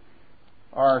through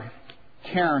our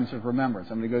cairns of remembrance.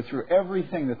 I'm going to go through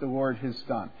everything that the Lord has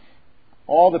done.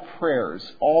 All the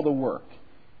prayers, all the work.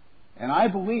 And I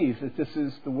believe that this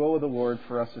is the will of the Lord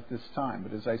for us at this time.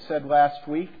 But as I said last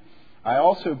week, I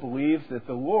also believe that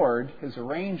the Lord has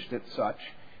arranged it such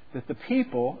that the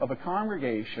people of a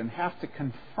congregation have to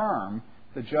confirm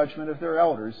the judgment of their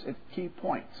elders at key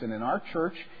points. And in our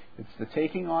church, it's the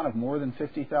taking on of more than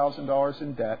 $50,000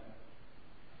 in debt.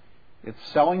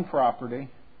 It's selling property.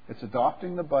 It's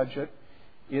adopting the budget.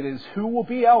 It is who will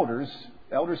be elders.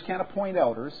 Elders can't appoint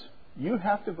elders. You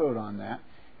have to vote on that.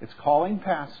 It's calling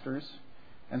pastors.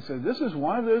 And so this is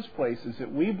one of those places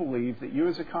that we believe that you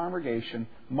as a congregation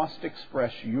must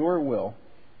express your will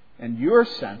and your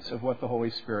sense of what the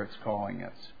Holy Spirit's calling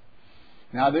is.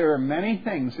 Now, there are many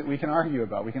things that we can argue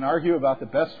about. We can argue about the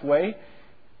best way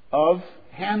of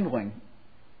handling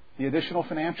the additional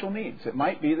financial needs. It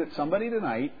might be that somebody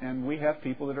tonight, and we have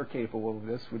people that are capable of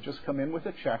this, would just come in with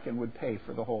a check and would pay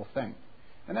for the whole thing.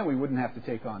 And then we wouldn't have to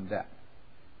take on debt.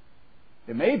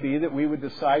 It may be that we would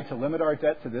decide to limit our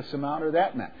debt to this amount or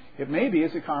that amount. It may be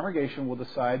as a congregation we'll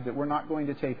decide that we're not going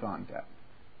to take on debt.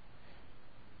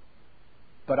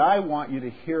 But I want you to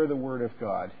hear the Word of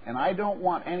God. And I don't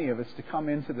want any of us to come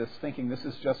into this thinking this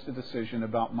is just a decision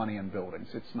about money and buildings.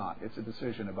 It's not. It's a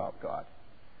decision about God.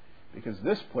 Because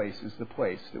this place is the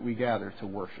place that we gather to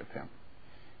worship Him.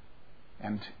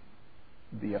 And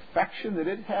the affection that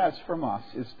it has from us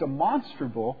is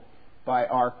demonstrable by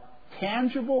our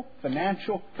tangible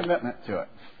financial commitment to it.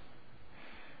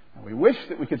 And we wish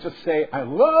that we could just say, I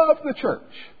love the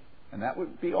church. And that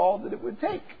would be all that it would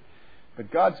take.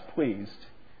 But God's pleased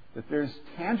that there's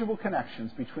tangible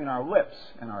connections between our lips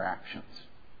and our actions.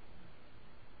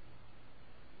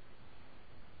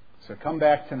 So come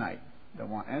back tonight. Don't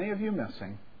want any of you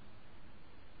missing.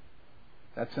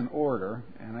 That's an order,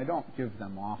 and I don't give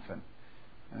them often.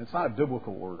 And it's not a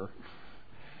biblical order.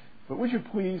 But would you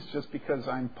please, just because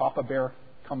I'm Papa Bear,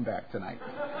 come back tonight?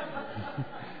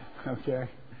 Okay?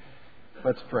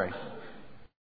 Let's pray.